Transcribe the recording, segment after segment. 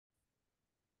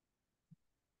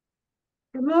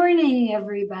Good morning,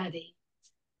 everybody.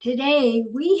 Today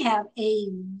we have a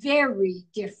very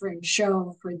different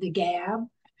show for the Gabb,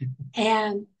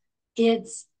 and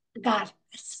it's got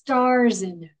stars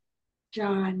in it.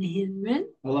 John Hinman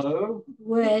Hello.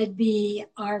 would be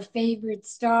our favorite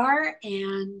star,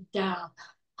 and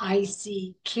I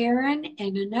see Karen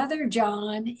and another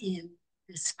John in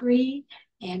the screen,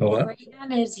 and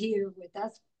Fran is here with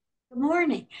us. Good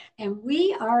morning, and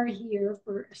we are here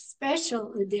for a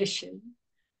special edition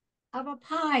of a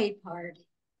pie party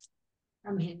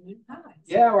from Hinman Pies.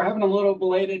 Yeah, we're having a little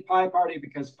belated pie party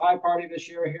because pie party this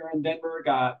year here in Denver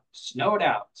got snowed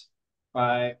out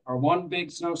by our one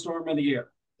big snowstorm of the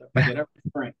year that we get every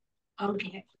spring.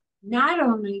 Okay. Not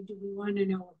only do we want to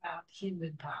know about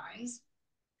Hinman Pies,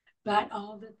 but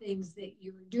all the things that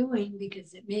you're doing,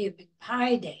 because it may have been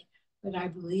Pie Day, but I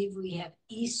believe we have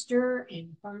Easter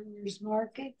and farmers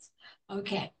markets.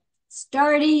 Okay,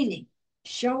 start eating.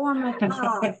 Show them a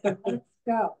pie. Let's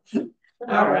go.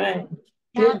 All right.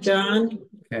 Good, John.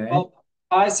 Okay. Well,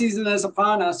 pie season is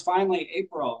upon us. Finally,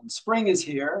 April and spring is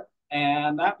here.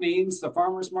 And that means the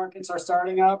farmers markets are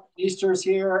starting up. Easter's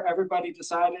here. Everybody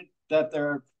decided that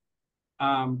their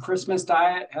Christmas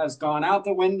diet has gone out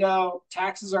the window.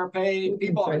 Taxes are paid.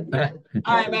 People are,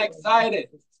 I'm excited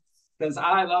because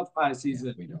I love pie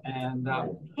season. And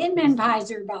Hinman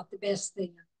pies are about the best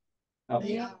thing. Oh,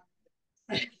 yeah.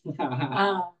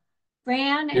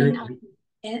 Fran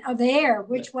and there,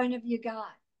 which one have you got?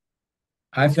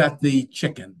 I've got the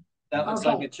chicken. That looks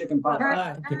like a chicken pot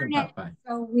pie. Chicken pot pie.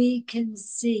 So we can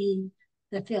see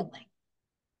the filling.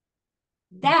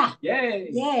 That.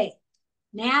 Yay. Yay.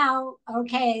 Now,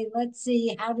 okay, let's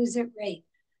see. How does it rate?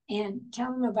 And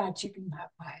tell them about chicken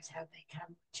pot pies, how they come,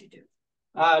 what you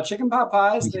do. Chicken pot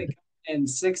pies, they come in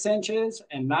 6 inches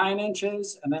and 9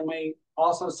 inches. And then we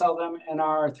also sell them in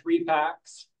our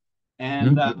 3-packs.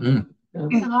 And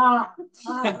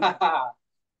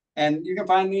and you can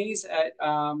find these at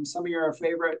some of your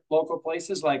favorite local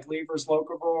places like Lever's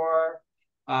Locavore,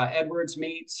 Edwards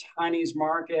Meats, Heine's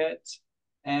Market,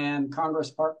 and Congress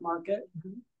Park Market,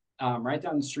 right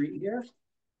down the street here.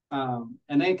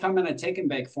 And they come in a take and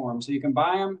bake form. So you can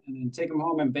buy them and then take them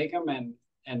home and bake them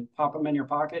and pop them in your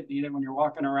pocket, eat it when you're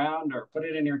walking around, or put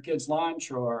it in your kid's lunch,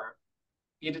 or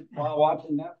eat it while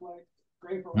watching Netflix.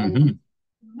 Great for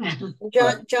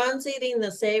John's eating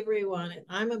the savory one, and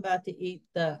I'm about to eat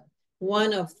the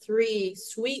one of 3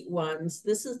 sweet ones.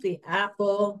 This is the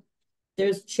apple.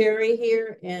 There's cherry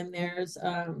here, and there's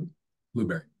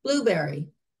blueberry.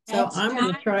 So I'm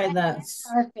going to try this.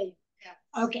 Our favorite.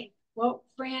 Yeah. Okay. Well,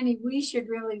 Franny, we should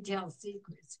really tell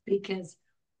secrets because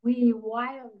we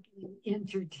wildly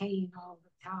entertain all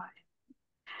the time.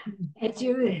 It's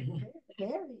you.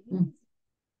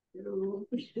 Go to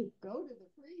the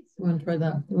freezer. You want to try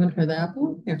that? You want to try the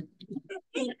apple? Here.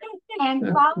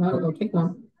 And I'll take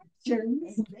one.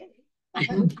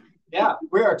 Yeah,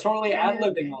 we are totally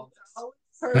ad-libbing all this.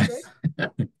 Perfect.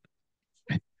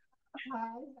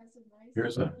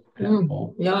 Here's a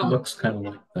apple. Yeah. It looks kind of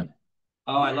like that.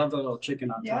 Oh, I love the little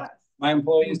chicken on top. My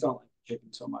employees don't like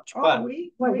chicken so much, but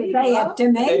they have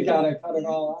to make they gotta cut it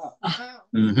all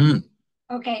out.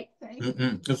 Okay.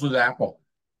 This was apple.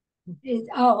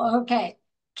 Okay.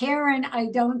 Karen, I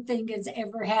don't think has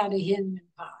ever had a Hinman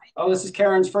pie. Oh, this is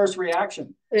Karen's first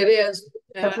reaction. It is.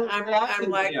 And I'm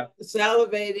like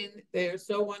salivating. They're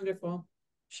so wonderful.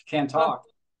 She can't talk.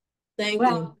 Thank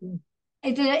you.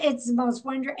 It's the most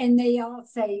wonderful. And they all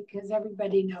say, because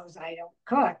everybody knows I don't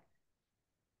cook,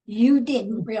 you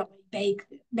didn't really make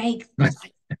this.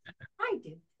 I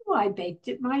did. Well, I baked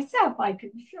it myself. I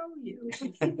can show you.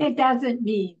 It doesn't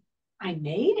mean I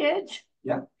made it.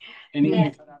 Yeah. And you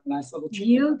can cut out a nice little chicken.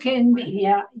 You can,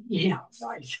 yeah,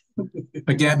 right.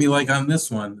 But Gabby, like on this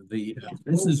one,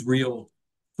 this is real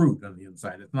fruit on the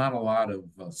inside. It's not a lot of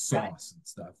sauce and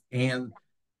stuff. And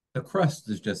the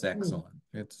crust is just excellent.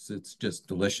 It's just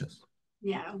delicious.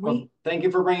 Yeah. Well, thank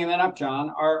you for bringing that up, John.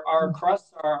 Our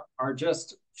crusts are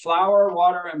just flour,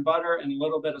 water, and butter, and a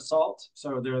little bit of salt.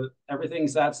 So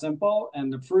everything's that simple.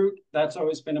 And the fruit, that's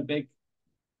always been a big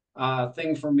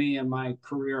thing for me in my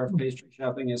career of pastry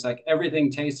chefing, is like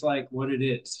everything tastes like what it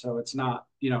is. So it's not,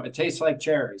 it tastes like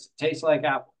cherries, it tastes like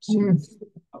apples,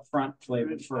 up front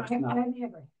flavored first. I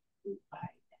never.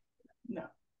 No.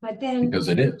 But then because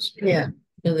it is. Yeah,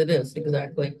 because it is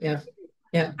exactly. Yeah.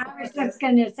 I was just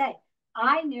going to say,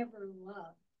 I never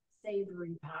loved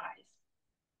savory pies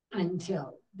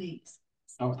until these.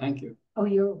 Oh, thank you. Oh,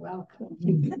 you're welcome.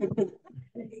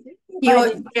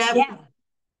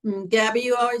 Gabby,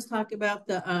 you always talk about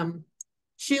the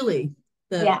chili.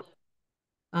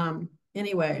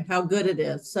 Anyway, how good it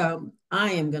is. So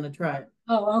I am going to try it.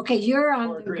 Oh, okay, you're on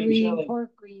Pork the green green chili.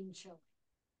 pork green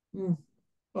chili.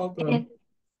 Okay. And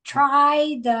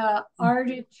try the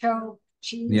artichoke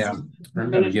cheese. Yeah, I'm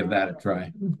gonna give that a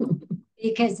try.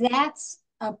 Because that's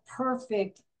a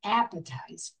perfect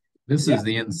appetizer. This Yeah. is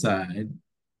the inside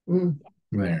Mm.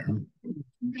 there,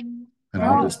 and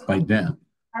I'll just bite down.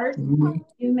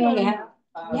 You may have,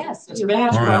 yes, The you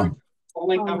Spanish have. Oh, part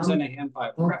only Oh, comes no. in a hand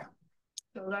pie. Okay.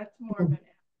 So that's more of an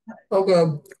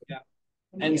Okay.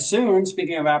 And soon,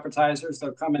 speaking of appetizers,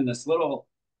 they'll come in this little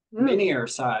minier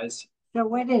size. So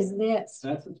what is this?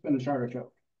 That's a spinach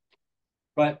artichoke.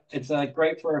 But it's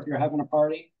great for if you're having a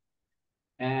party.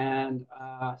 And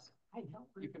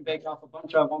you can bake off a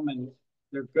bunch of them, and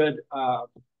they're good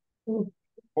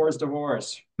hors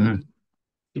d'oeuvres. You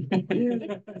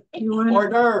want Hors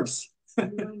d'oeuvres.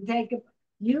 to take a,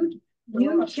 you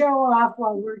show off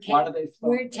while we're Why do they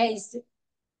we're tasting.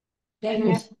 They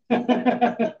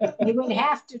would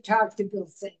have to talk to Bill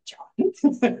St.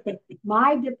 John.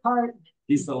 My department.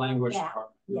 He's the language Yeah,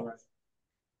 department. yes. Right.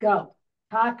 Go.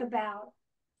 Talk about.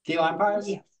 Key lime pies?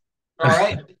 Yes. All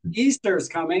right. Easter's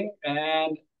coming.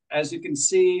 And as you can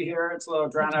see here, it's a little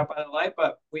drowned out by the light,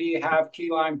 but we have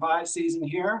key lime pie season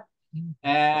here.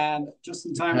 And just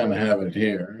in time. Kind of have it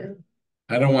here.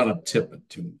 I don't want to tip it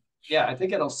too much. Yeah, I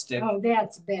think it'll stick. Oh,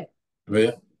 that's better.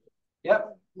 Yeah.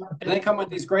 Yep. And they come with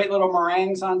these great little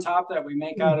meringues on top that we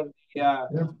make out of the out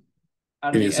of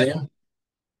Can you the see them?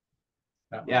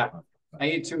 Yeah. I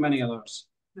eat too many of those.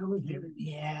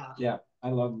 Yeah. Yeah, I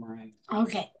love meringue.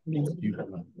 Okay. You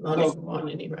have them. I don't want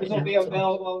any right These will now, be so.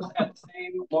 available at the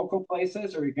same local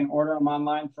places, or you can order them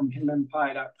online from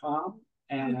HinmanPie.com.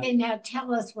 And Okay, now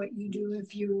tell us what you do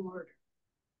if you order.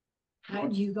 How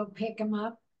do you go pick them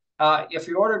up? if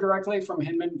you order directly from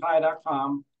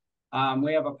HinmanPie.com,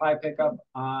 we have a pie pickup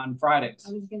on Fridays.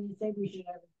 I was gonna say we should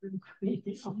have a group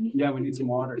meeting. Yeah, we need some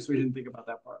water, so we didn't think about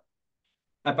that part.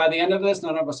 By the end of this,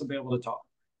 none of us will be able to talk.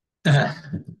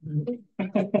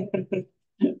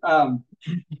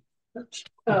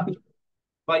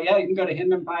 But yeah, you can go to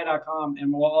HinmanPie.com,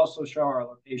 and we'll also show our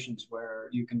locations where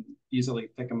you can easily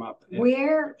pick them up.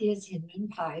 Where is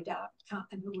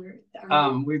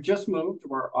HinmanPie.com? We've just moved.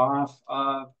 We're off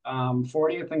of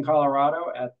 40th in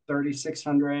Colorado at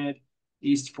 3600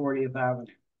 East 40th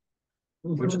Avenue,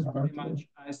 which is pretty much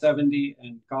I-70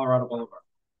 and Colorado Boulevard.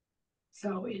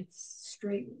 So it's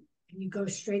straight, can you go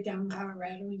straight down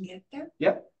Colorado and get there?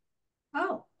 Yep.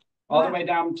 Oh. All the way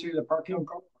down to the Park Hill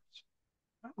Golf Course.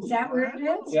 Is that where it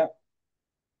is? Yeah.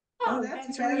 Oh,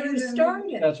 that's where you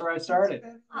started. That's where I started.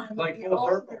 Like full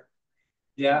circle.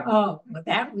 Yeah. Oh, well,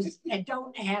 that was, and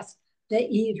don't ask the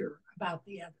eater about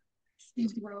the other.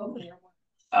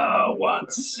 Oh,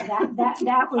 once.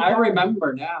 That was. I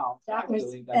remember now. That was,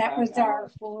 actually, that was back our hour.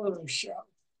 photo show.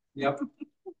 Yep.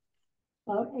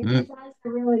 Well, if you guys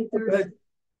are really thirsty,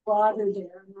 water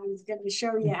there, and I was gonna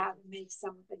show you how to make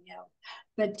something else,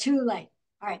 but too late.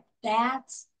 All right,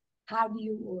 that's, how do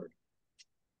you order?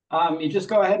 You just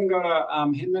go ahead and go to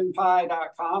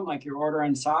HinmanPie.com, like you're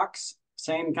ordering socks.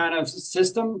 Same kind of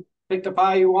system. Pick the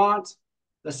pie you want,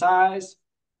 the size,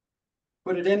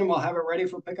 put it in, and we'll have it ready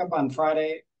for pickup on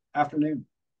Friday afternoon.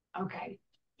 Okay.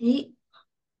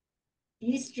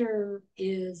 Easter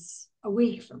is a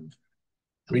week from.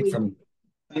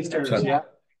 Easter, Sunday. yeah.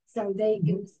 So they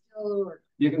can still order.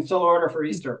 You can still order for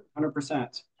Easter,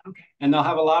 100%. Okay. And they'll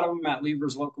have a lot of them at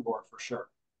Lever's Local Board for sure.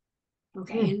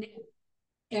 Okay. And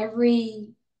every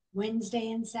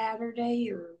Wednesday and Saturday,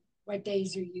 or what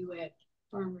days are you at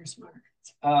farmers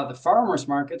markets? The farmers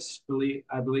markets,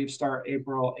 I believe, start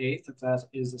April 8th, if that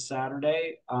is a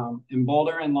Saturday, in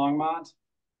Boulder and Longmont.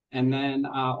 And then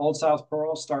Old South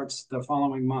Pearl starts the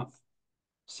following month.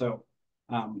 So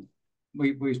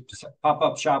we pop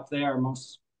up shop there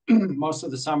most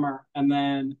of the summer. And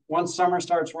then once summer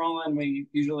starts rolling, we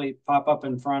usually pop up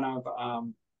in front of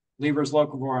Lever's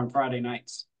Local Board on Friday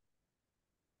nights.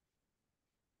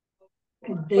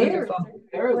 There is a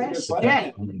good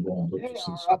question. They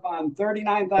are up on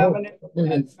 39th Avenue.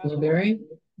 Blueberry?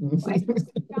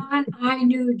 John, I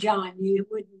knew, John, you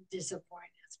wouldn't disappoint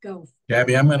us. Go.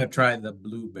 Gabby, I'm gonna try the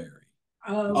blueberry.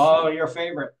 Oh, your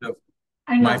favorite.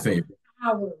 My favorite.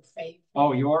 Our favorite.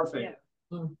 Oh, your favorite.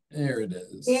 Yeah. There it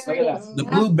is. Look at that. The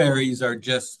blueberries are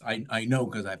just, I know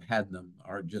because I've had them,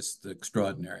 are just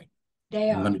extraordinary.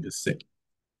 They are. Let me just sit.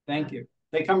 Thank you.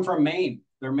 They come from Maine.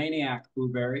 They're maniac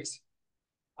blueberries.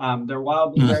 They're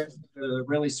wild blueberries. They're the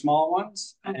really small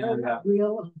ones. And,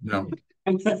 real. No.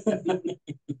 and the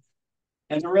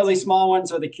really small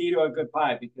ones are the key to a good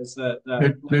pie because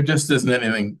There just isn't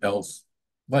anything else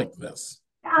like this.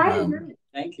 I agree.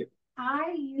 Thank you.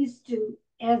 I used to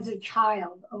as a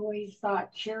child, always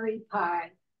thought cherry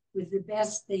pie was the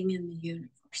best thing in the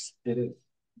universe. It is.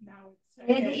 Now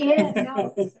It is.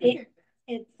 No,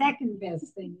 it's second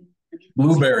best thing.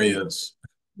 Blueberry is.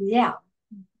 Yeah,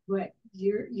 but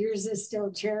yours is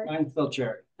still cherry. Mine's still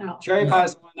cherry. Oh. Cherry pie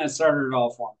is the one that started it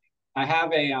all for me. I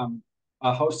have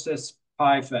a Hostess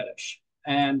pie fetish,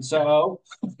 and so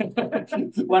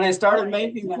when I started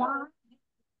making that,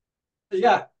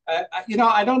 yeah,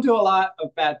 I don't do a lot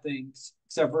of bad things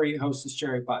except for eat Hostess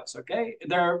cherry pies. Okay,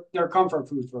 they're comfort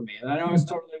food for me, and I know it's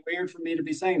totally weird for me to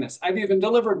be saying this. I've even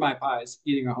delivered my pies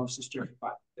eating a Hostess cherry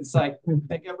pie. It's like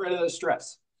they get rid of the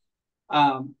stress.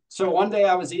 So one day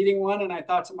I was eating one and I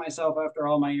thought to myself, after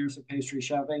all my years of pastry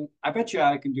chefing, I bet you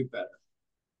I can do better.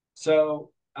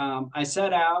 So I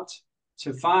set out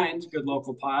to find good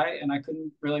local pie, and I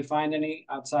couldn't really find any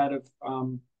outside of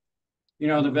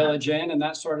the Village Inn and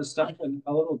that sort of stuff. And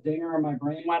a little dinger in my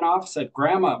brain went off, said,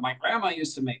 my grandma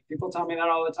used to make. People tell me that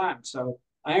all the time. So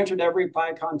I entered every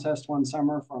pie contest one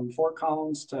summer from Fort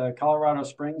Collins to Colorado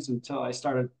Springs until I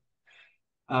started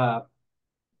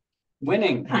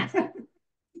winning.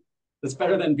 That's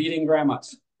better than beating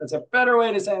grandmas. That's a better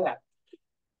way to say that.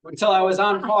 Until I was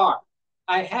on par.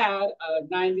 I had a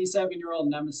 97-year-old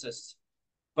nemesis,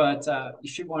 but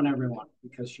she won everyone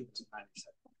because she was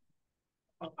 97.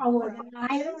 Oh, well, then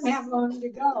I don't have long to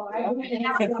go. I only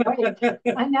have to wait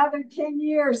another 10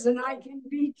 years and I can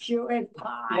beat you at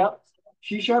pie. Yep.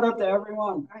 She showed up to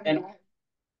everyone. And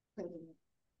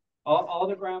all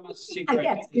the grandma's secret. I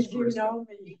guess because you know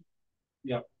me.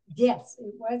 Yep. Yes,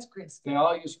 it was Crisco. They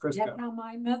all use Crisco. That's how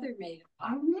my mother made a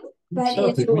pie. But So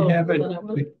it's did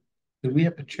we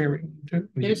have a cherry too?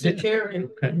 Here's the cherry.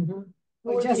 Okay.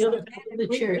 Where's just the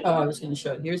cherry? Oh, I was going to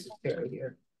show you. Here's the cherry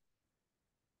here.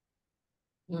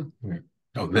 Oh,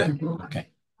 there. Okay.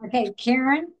 okay,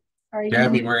 Karen, are you?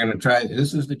 Gabby, we're going to try.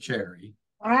 This is the cherry.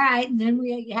 All right, and then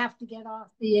we have to get off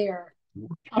the air.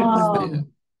 Oh.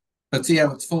 But see how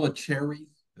it's full of cherries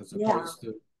as opposed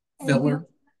to filler?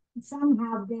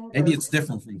 Somehow better. Maybe it's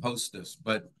different from Hostess,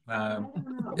 but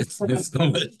it's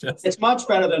delicious. It's much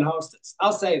better than Hostess.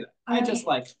 I'll say that. I just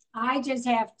like it. I just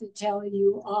have to tell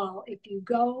you all, if you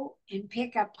go and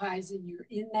pick up pies and you're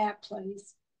in that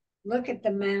place, look at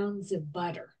the mounds of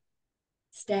butter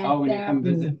stacked when you come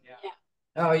visit. Yeah.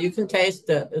 Oh, you can taste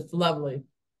it. It's lovely.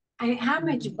 How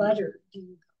much butter do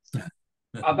you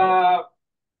About,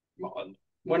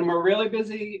 when we're really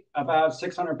busy, about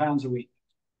 600 pounds a week.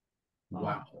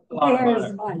 Wow.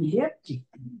 There's my hip.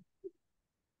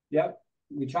 Yep.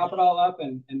 We chop it all up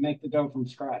and make the dough from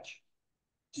scratch.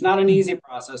 It's not an easy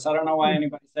process. I don't know why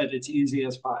anybody said it's easy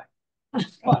as pie.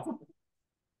 But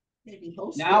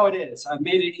now it is. I've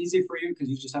made it easy for you because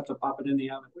you just have to pop it in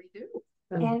the oven. We do.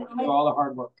 And do all the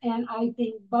hard work. And I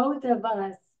think both of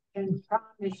us can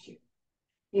promise you,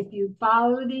 if you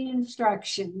follow the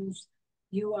instructions,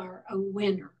 you are a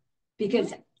winner.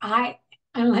 Because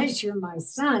unless you're my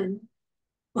son,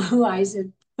 who I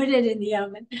said, put it in the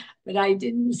oven, but I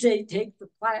didn't say take the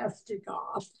plastic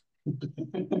off.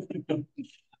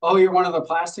 Oh, you're one of the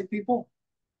plastic people?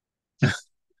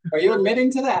 Are you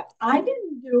admitting to that? I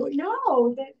didn't do it.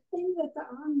 No, that thing that's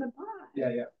on the pie.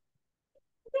 Yeah.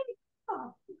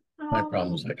 My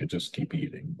problem is I could just keep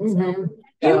eating.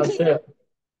 That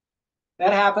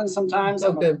happens sometimes.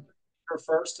 Okay.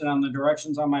 First, and on the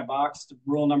directions on my box,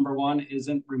 rule number 1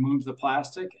 isn't remove the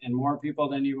plastic, and more people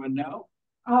than you would know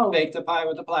bake the pie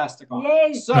with the plastic on.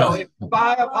 Yay. So if you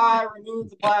buy a pie, remove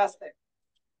the plastic.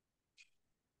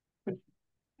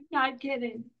 Not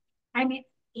kidding. I mean,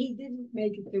 he didn't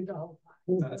make it through the whole pie.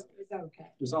 So it was okay.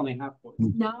 It was only half full.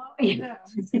 No,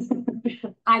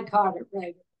 I caught it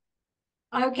right.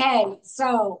 Okay,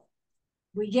 so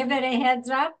we give it a heads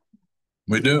up.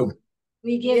 We do.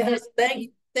 We give Yes,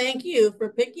 thank you for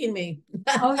picking me.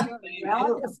 Oh, you're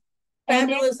welcome.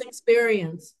 Fabulous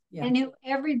experience. Yeah. And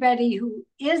everybody who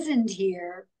isn't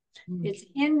here, it's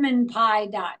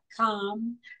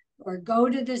HinmanPie.com, or go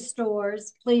to the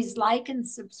stores. Please like and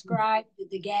subscribe to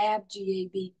the Gabb,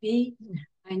 G-A-B-B,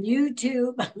 on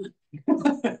YouTube.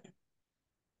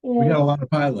 We got a lot of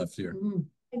pie left here.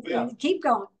 Keep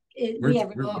going.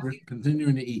 We're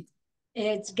continuing to eat.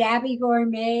 It's Gabby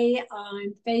Gourmet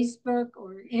on Facebook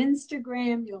or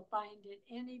Instagram. You'll find it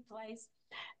any place.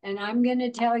 And I'm going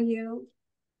to tell you.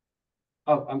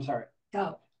 Oh, I'm sorry.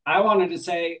 Go. I wanted to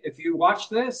say, if you watch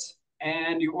this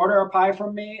and you order a pie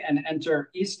from me and enter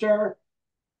Easter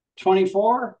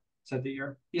 24, is that the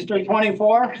year? Easter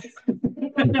 24.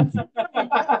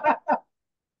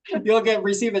 You'll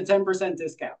receive a 10%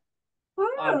 discount.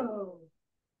 Oh.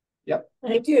 Yep.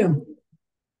 Thank you.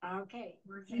 Okay.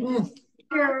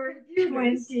 Easter 24.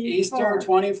 Easter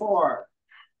 24.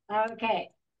 Okay,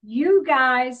 you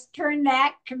guys turn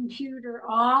that computer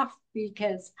off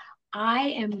because I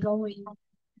am going to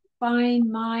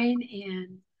find mine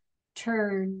and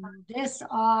turn this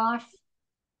off